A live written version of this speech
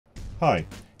Hi,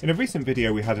 in a recent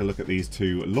video we had a look at these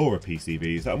two LoRa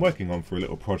PCBs that I'm working on for a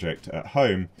little project at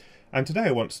home, and today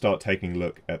I want to start taking a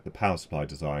look at the power supply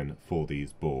design for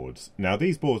these boards. Now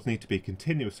these boards need to be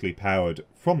continuously powered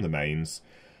from the mains,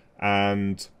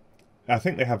 and I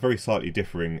think they have very slightly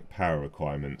differing power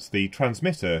requirements. The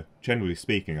transmitter, generally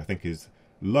speaking, I think is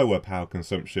lower power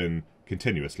consumption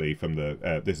continuously from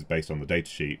the this is based on the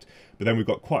datasheet, but then we've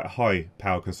got quite a high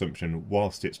power consumption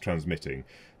whilst it's transmitting.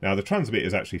 Now the transmit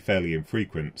is actually fairly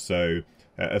infrequent, so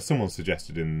as someone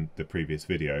suggested in the previous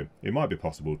video, it might be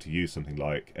possible to use something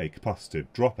like a capacitive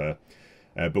dropper,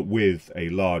 but with a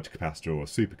large capacitor or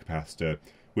supercapacitor,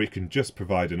 which can just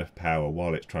provide enough power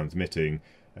while it's transmitting,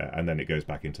 and then it goes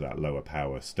back into that lower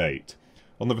power state.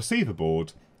 On the receiver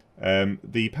board,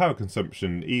 the power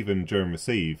consumption, even during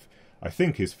receive, I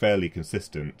think is fairly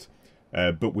consistent,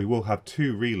 but we will have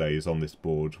two relays on this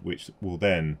board which will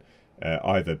then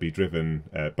either be driven,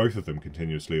 both of them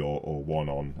continuously, or one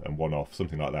on and one off,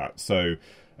 something like that. So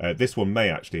this one may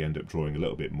actually end up drawing a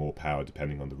little bit more power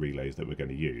depending on the relays that we're going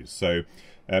to use. So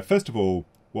first of all,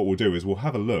 what we'll do is we'll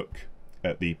have a look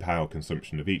at the power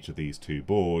consumption of each of these two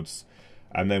boards,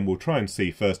 and then we'll try and see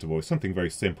first of all if something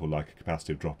very simple like a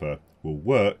capacitive dropper will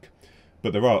work.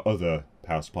 But there are other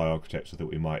power supply architectures that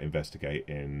we might investigate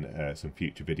in some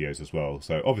future videos as well.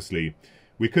 So obviously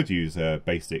we could use a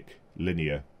basic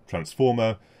linear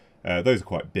transformer. Those are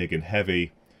quite big and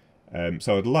heavy,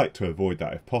 so I'd like to avoid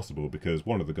that if possible, because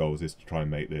one of the goals is to try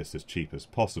and make this as cheap as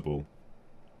possible.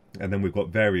 And then we've got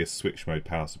various switch mode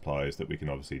power supplies that we can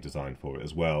obviously design for it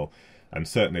as well, and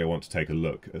certainly I want to take a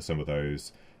look at some of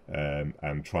those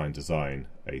and try and design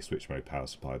a switch mode power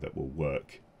supply that will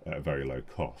work at a very low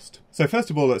cost. So first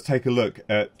of all, let's take a look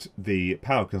at the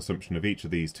power consumption of each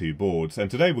of these two boards, and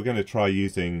today we're going to try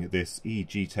using this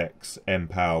EGteks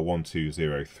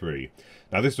mpower1203.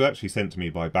 Now this was actually sent to me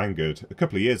by Banggood a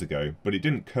couple of years ago, but it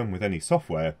didn't come with any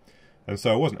software, and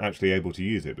so I wasn't actually able to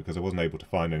use it because I wasn't able to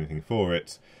find anything for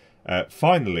it.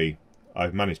 Finally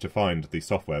I've managed to find the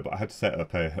software, but I had to set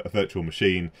up a virtual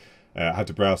machine. I had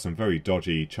to browse some very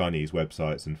dodgy Chinese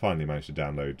websites and finally managed to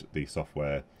download the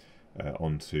software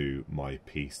onto my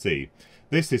PC.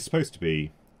 This is supposed to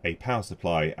be a power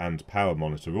supply and power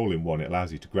monitor all in one. It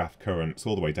allows you to graph currents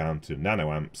all the way down to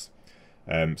nanoamps.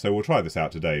 So we'll try this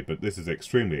out today, but this is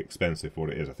extremely expensive for what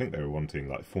it is. I think they were wanting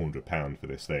like £400 for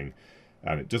this thing,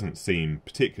 and it doesn't seem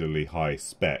particularly high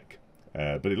spec,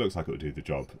 but it looks like it will do the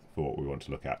job for what we want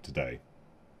to look at today.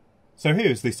 So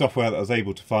here's the software that I was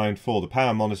able to find for the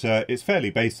power monitor. It's fairly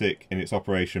basic in its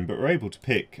operation, but we're able to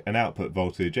pick an output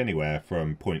voltage anywhere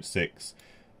from 0.6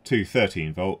 to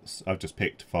 13 volts. I've just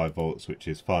picked 5 volts, which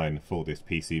is fine for this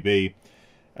PCB.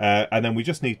 And then we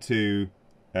just need to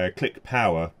click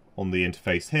power on the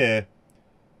interface here,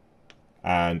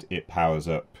 and it powers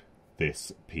up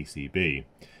this PCB.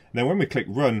 And then when we click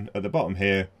run at the bottom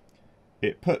here,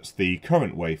 it puts the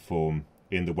current waveform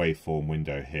in the waveform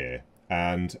window here.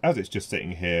 And as it's just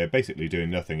sitting here basically doing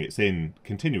nothing, it's in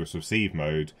continuous receive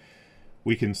mode,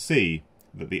 we can see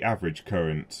that the average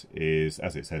current is,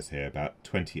 as it says here, about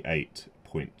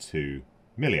 28.2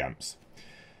 milliamps.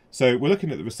 So we're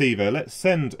looking at the receiver. Let's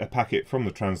send a packet from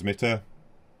the transmitter,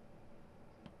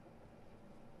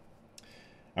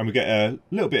 and we get a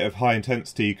little bit of high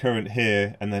intensity current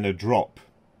here and then a drop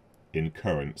in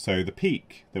current. So the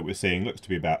peak that we're seeing looks to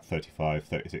be about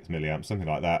 36 milliamps, something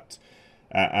like that.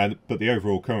 But the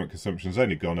overall current consumption has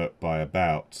only gone up by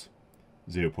about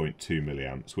 0.2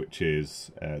 milliamps, which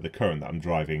is the current that I'm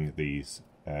driving these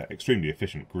extremely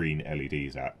efficient green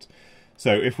LEDs at.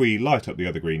 So if we light up the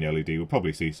other green LED, we'll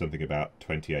probably see something about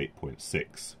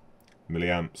 28.6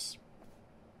 milliamps.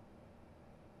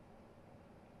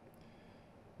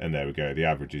 And there we go, the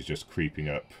average is just creeping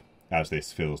up as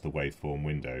this fills the waveform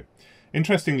window.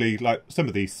 Interestingly, like some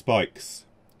of these spikes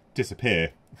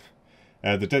disappear.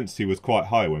 The density was quite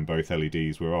high when both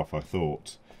LEDs were off, I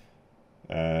thought.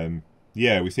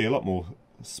 Yeah, we see a lot more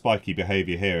spiky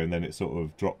behaviour here, and then it sort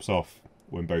of drops off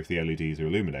when both the LEDs are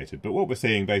illuminated. But what we're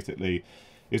seeing basically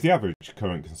is the average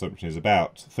current consumption is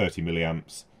about 30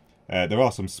 milliamps. There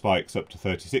are some spikes up to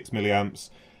 36 milliamps,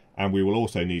 and we will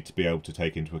also need to be able to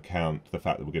take into account the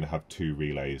fact that we're going to have two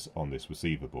relays on this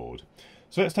receiver board.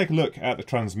 So let's take a look at the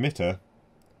transmitter.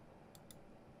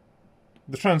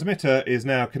 The transmitter is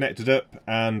now connected up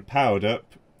and powered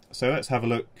up, so let's have a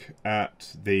look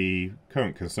at the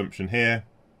current consumption here.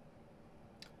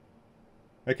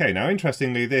 Okay, now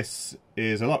interestingly this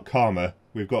is a lot calmer.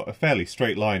 We've got a fairly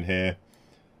straight line here,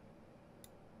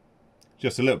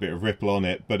 just a little bit of ripple on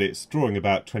it, but it's drawing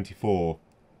about 24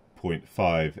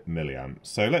 0.5 milliamps.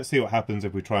 So let's see what happens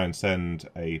if we try and send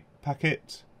a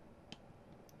packet.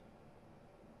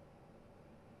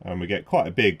 and we get quite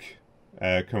a big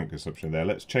current consumption there.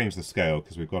 Let's change the scale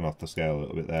because we've gone off the scale a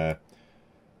little bit there.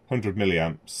 100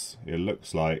 milliamps it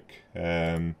looks like.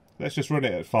 Let's just run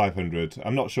it at 500.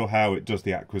 I'm not sure how it does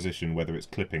the acquisition, whether it's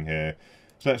clipping here.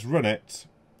 So let's run it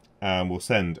and we'll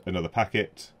send another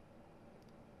packet.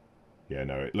 Yeah,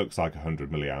 no, it looks like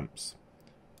 100 milliamps.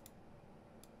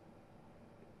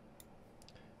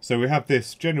 So we have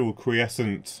this general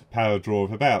quiescent power draw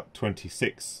of about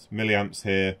 26 milliamps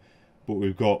here, but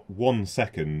we've got 1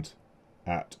 second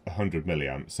at 100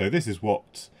 milliamps. So this is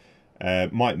what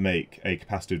might make a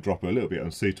capacitive dropper a little bit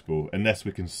unsuitable unless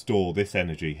we can store this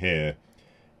energy here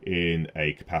in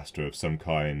a capacitor of some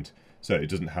kind, so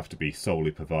it doesn't have to be solely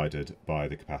provided by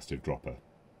the capacitive dropper.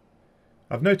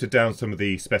 I've noted down some of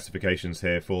the specifications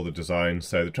here for the design.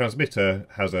 So the transmitter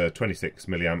has a 26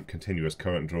 milliamp continuous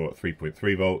current draw at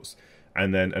 3.3 volts,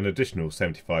 and then an additional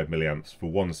 75 milliamps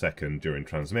for 1 second during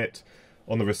transmit.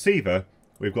 On the receiver,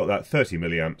 we've got that 30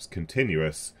 milliamps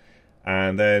continuous,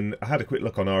 and then I had a quick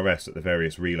look on RS at the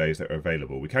various relays that are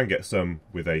available. We can get some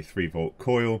with a 3 volt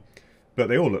coil, but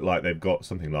they all look like they've got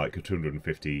something like a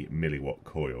 250 milliwatt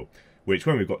coil, which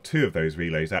when we've got 2 of those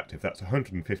relays active, that's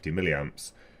 150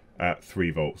 milliamps at 3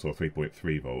 volts or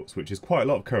 3.3 volts, which is quite a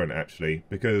lot of current actually,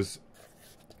 because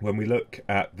when we look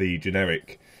at the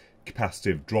generic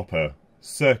capacitive dropper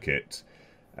circuit,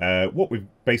 what we've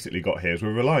basically got here is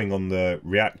we're relying on the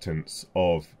reactance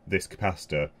of this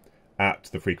capacitor at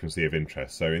the frequency of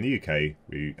interest. So in the UK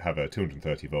we have a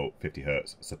 230 volt 50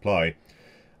 hertz supply,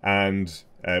 and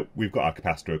we've got our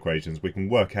capacitor equations. We can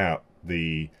work out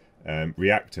the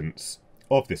reactance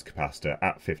of this capacitor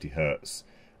at 50 hertz,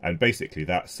 and basically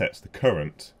that sets the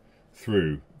current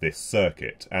through this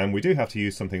circuit. And we do have to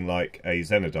use something like a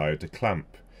Zener diode to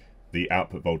clamp the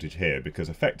output voltage here, because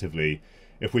effectively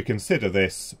if we consider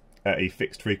this at a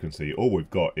fixed frequency, all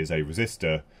we've got is a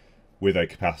resistor with a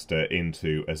capacitor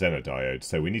into a Zener diode.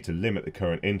 So we need to limit the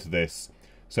current into this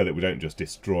so that we don't just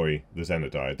destroy the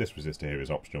Zener diode. This resistor here is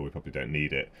optional, we probably don't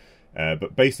need it.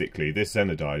 But basically this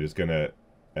Zener diode is going to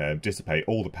dissipate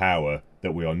all the power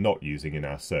that we are not using in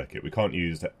our circuit. We can't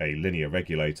use a linear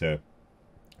regulator,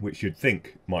 which you'd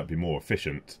think might be more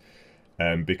efficient,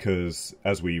 because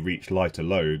as we reach lighter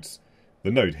loads,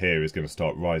 the node here is going to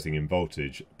start rising in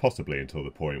voltage, possibly until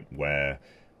the point where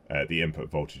the input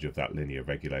voltage of that linear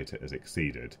regulator is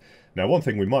exceeded. Now, one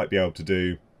thing we might be able to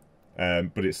do,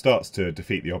 but it starts to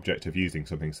defeat the object of using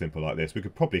something simple like this. We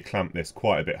could probably clamp this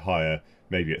quite a bit higher,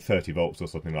 maybe at 30 volts or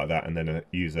something like that, and then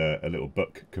use a little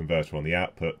buck converter on the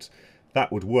output.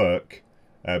 That would work,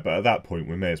 but at that point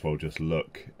we may as well just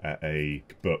look at a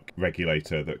buck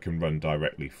regulator that can run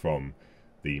directly from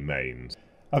the mains.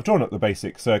 I've drawn up the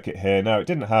basic circuit here. Now, it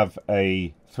didn't have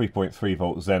a 3.3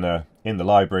 volt Zener in the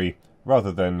library.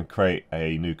 Rather than create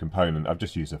a new component, I've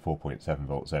just used a 4.7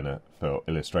 volt Zener for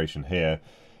illustration here.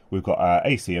 We've got our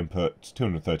AC input,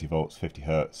 230 volts, 50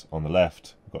 hertz on the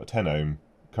left. We've got a 10 ohm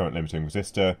current limiting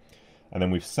resistor, and then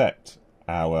we've set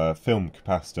our film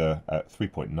capacitor at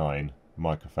 3.9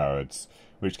 microfarads,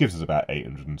 which gives us about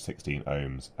 816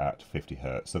 ohms at 50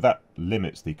 hertz. So that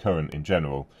limits the current in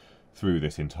general through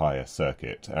this entire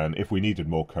circuit, and if we needed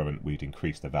more current, we'd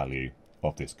increase the value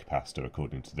of this capacitor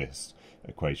according to this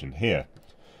equation here.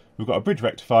 We've got a bridge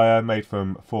rectifier made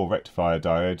from 4 rectifier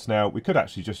diodes. Now, we could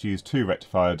actually just use 2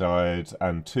 rectifier diodes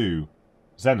and 2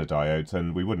 Zener diodes,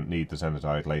 and we wouldn't need the Zener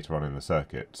diode later on in the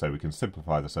circuit, so we can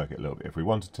simplify the circuit a little bit if we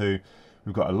wanted to.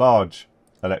 We've got a large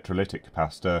electrolytic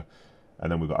capacitor, and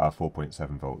then we've got our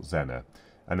 4.7 volt Zener,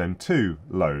 and then 2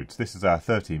 loads. This is our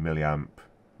 30 milliamp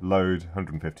load,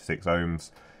 156 ohms,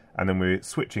 and then we're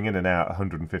switching in and out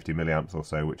 150 milliamps or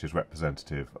so, which is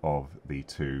representative of the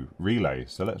 2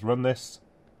 relays. So let's run this,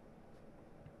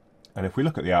 and if we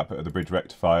look at the output of the bridge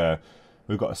rectifier,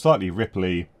 we've got a slightly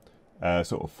ripply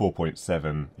sort of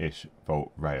 4.7-ish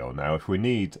volt rail. Now, if we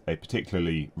need a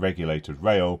particularly regulated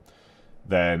rail,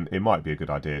 then it might be a good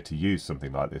idea to use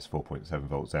something like this 4.7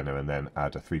 volt Zener and then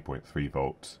add a 3.3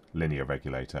 volt linear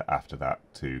regulator after that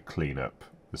to clean up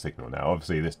the signal. Now,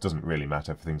 obviously this doesn't really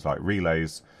matter for things like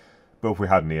relays, but if we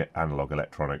had any analog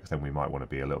electronics, then we might want to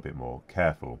be a little bit more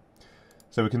careful.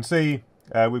 So we can see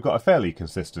we've got a fairly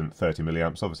consistent 30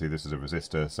 milliamps. Obviously this is a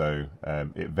resistor, so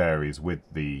it varies with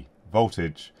the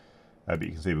voltage, but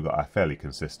you can see we've got a fairly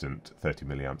consistent 30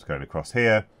 milliamps going across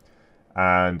here,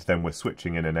 and then we're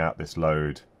switching in and out this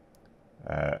load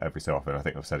every so often. I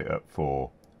think I've set it up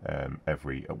for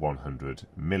every 100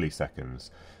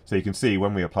 milliseconds. So you can see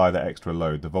when we apply that extra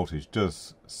load, the voltage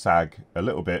does sag a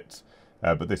little bit,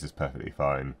 but this is perfectly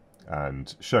fine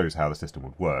and shows how the system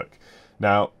would work.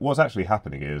 Now, what's actually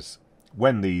happening is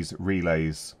when these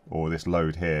relays or this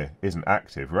load here isn't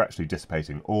active, we're actually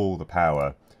dissipating all the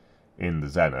power in the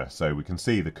Zener. So we can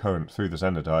see the current through the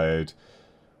Zener diode.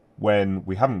 When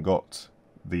we haven't got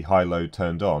the high load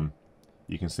turned on,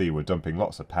 you can see we're dumping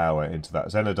lots of power into that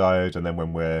Zener diode, and then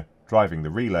when we're driving the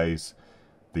relays,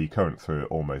 the current through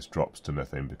it almost drops to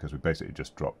nothing because we basically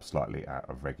just drop slightly out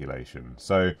of regulation.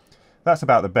 So that's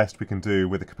about the best we can do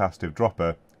with a capacitive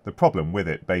dropper. The problem with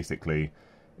it basically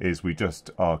is we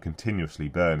just are continuously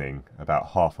burning about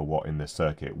half a watt in this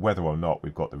circuit, whether or not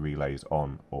we've got the relays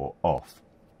on or off.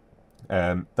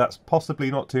 That's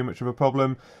possibly not too much of a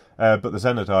problem, but the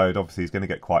Zener diode obviously is going to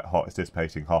get quite hot. It's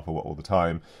dissipating half a watt all the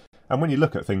time. And when you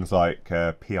look at things like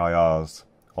PIRs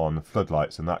on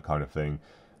floodlights and that kind of thing,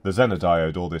 the Zener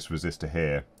diode or this resistor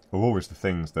here are always the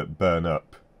things that burn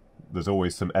up. There's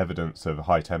always some evidence of a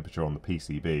high temperature on the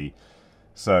PCB.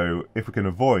 So if we can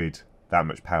avoid that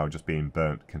much power just being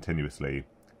burnt continuously,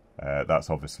 that's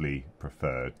obviously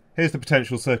preferred. Here's the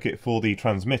potential circuit for the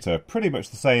transmitter, pretty much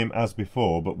the same as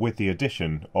before, but with the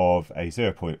addition of a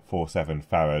 0.47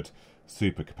 farad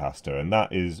supercapacitor, and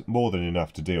that is more than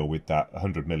enough to deal with that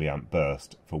 100 milliamp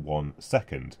burst for 1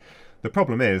 second. The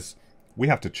problem is we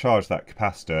have to charge that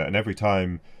capacitor, and every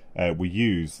time we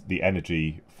use the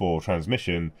energy for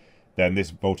transmission, then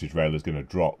this voltage rail is going to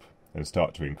drop and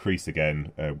start to increase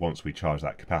again once we charge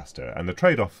that capacitor. And the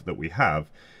trade-off that we have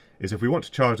is if we want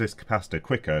to charge this capacitor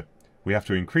quicker, we have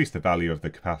to increase the value of the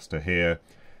capacitor here,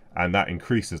 and that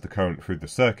increases the current through the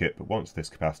circuit, but once this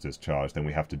capacitor is charged, then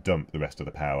we have to dump the rest of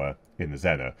the power in the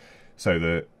Zener.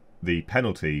 So the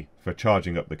penalty for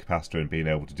charging up the capacitor and being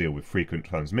able to deal with frequent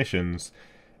transmissions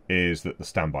is that the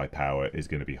standby power is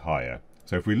going to be higher.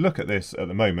 So if we look at this at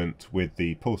the moment with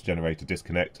the pulse generator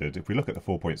disconnected, if we look at the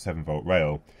 4.7 volt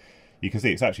rail, you can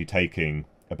see it's actually taking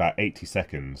about 80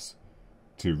 seconds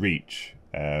to reach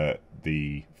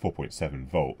the 4.7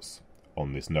 volts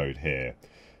on this node here.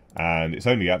 And it's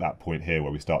only at that point here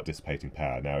where we start dissipating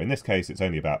power. Now in this case it's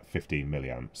only about 15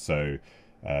 milliamps, so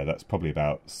that's probably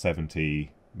about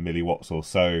 70 milliwatts or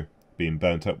so being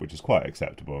burnt up, which is quite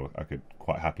acceptable. I could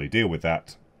quite happily deal with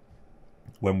that.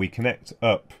 When we connect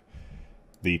up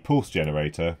the pulse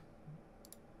generator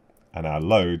and our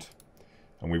load,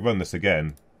 and we run this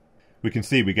again, we can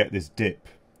see we get this dip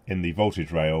in the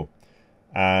voltage rail,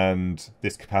 and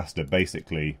this capacitor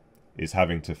basically is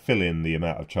having to fill in the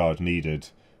amount of charge needed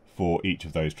for each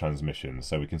of those transmissions.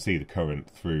 So we can see the current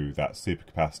through that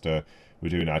supercapacitor. We're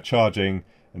doing our charging,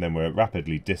 and then we're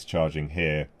rapidly discharging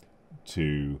here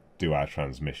to do our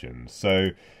transmissions. So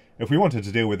if we wanted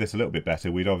to deal with this a little bit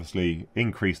better, we'd obviously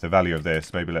increase the value of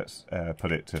this. Maybe let's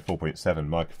put it to 4.7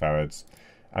 microfarads,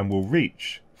 and we'll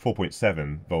reach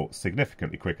 4.7 volts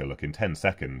significantly quicker, look, in 10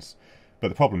 seconds. But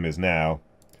the problem is now,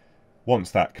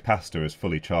 once that capacitor is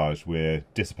fully charged, we're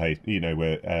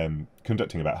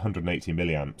conducting about 180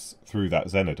 milliamps through that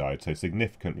Zener diode, so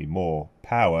significantly more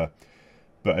power.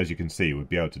 But as you can see, we'd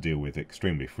be able to deal with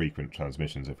extremely frequent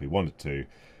transmissions if we wanted to.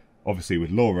 Obviously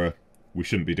with LoRa, we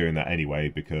shouldn't be doing that anyway,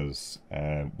 because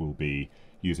we'll be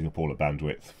using up all the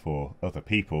bandwidth for other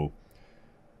people.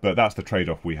 But that's the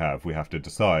trade-off we have. We have to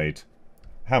decide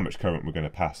how much current we're going to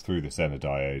pass through the Zener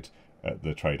diode at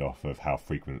the trade-off of how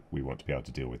frequent we want to be able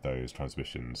to deal with those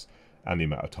transmissions and the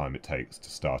amount of time it takes to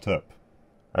start up.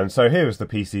 And so here is the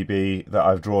PCB that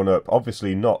I've drawn up,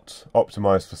 obviously not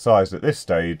optimised for size at this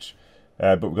stage,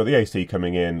 but we've got the AC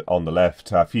coming in on the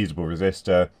left, our fusible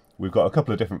resistor. We've got a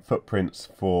couple of different footprints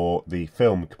for the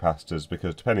film capacitors,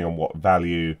 because depending on what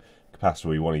value capacitor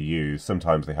we want to use,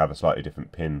 sometimes they have a slightly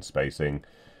different pin spacing.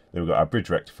 Then we've got our bridge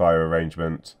rectifier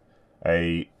arrangement,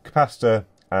 a capacitor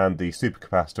and the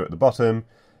supercapacitor at the bottom,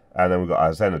 and then we've got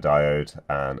our Zener diode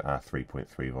and our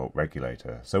 3.3 volt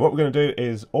regulator. So what we're going to do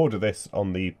is order this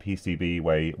on the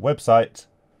PCBWay website,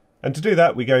 and to do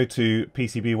that we go to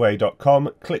PCBWay.com,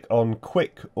 click on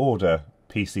Quick Order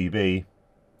PCB,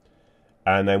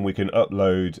 and then we can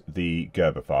upload the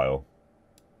Gerber file.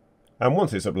 And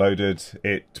once it's uploaded,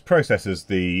 it processes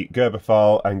the Gerber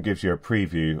file and gives you a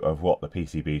preview of what the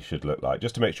PCB should look like,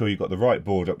 just to make sure you've got the right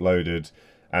board uploaded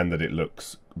and that it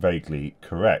looks vaguely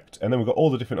correct. And then we've got all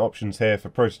the different options here for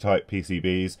prototype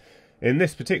PCBs. In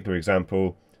this particular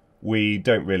example, we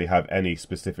don't really have any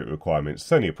specific requirements.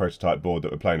 It's only a prototype board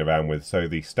that we're playing around with, so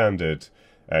the standard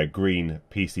green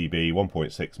PCB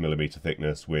 1.6mm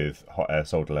thickness with hot air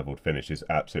solder leveled finish is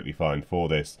absolutely fine for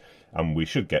this, and we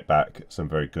should get back some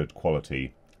very good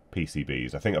quality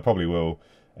PCBs. I think I probably will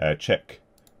check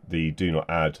the do not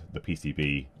add the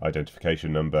PCB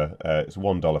identification number. It's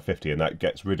 $1.50, and that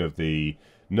gets rid of the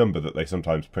number that they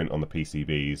sometimes print on the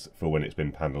PCBs for when it's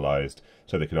been panelized,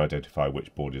 so they can identify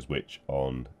which board is which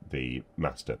on the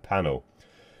master panel.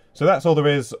 So that's all there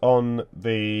is on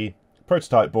the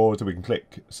prototype board. So we can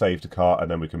click save to cart, and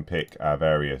then we can pick our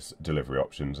various delivery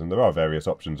options, and there are various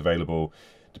options available.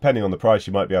 Depending on the price,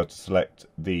 you might be able to select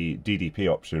the DDP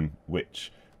option,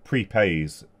 which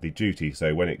prepays the duty,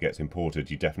 so when it gets imported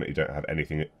you definitely don't have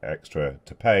anything extra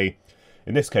to pay.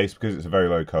 In this case, because it's a very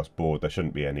low cost board, there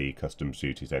shouldn't be any customs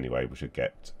duties anyway. We should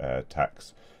get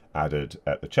tax added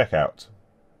at the checkout.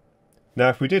 Now,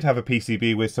 if we did have a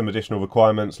PCB with some additional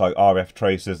requirements like RF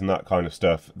tracers and that kind of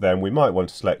stuff, then we might want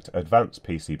to select advanced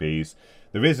PCBs.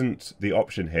 There isn't the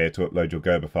option here to upload your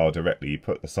Gerber file directly. You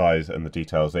put the size and the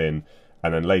details in,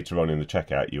 and then later on in the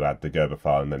checkout you add the Gerber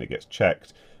file and then it gets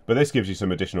checked. But this gives you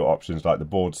some additional options like the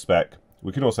board spec.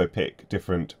 We can also pick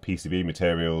different PCB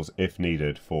materials if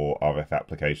needed for RF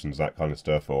applications, that kind of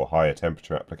stuff, or higher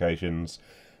temperature applications.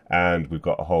 And we've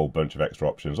got a whole bunch of extra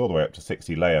options, all the way up to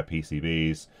 60 layer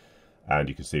PCBs. And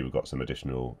you can see we've got some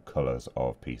additional colours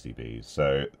of PCBs.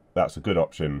 So that's a good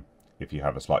option if you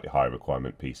have a slightly higher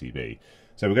requirement PCB.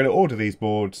 So we're going to order these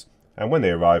boards, and when they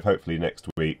arrive, hopefully next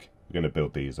week, we're going to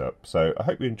build these up. So I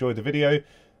hope you enjoyed the video.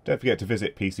 Don't forget to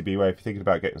visit PCBWay if you're thinking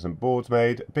about getting some boards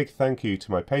made. A big thank you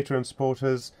to my Patreon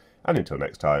supporters, and until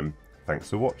next time,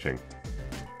 thanks for watching.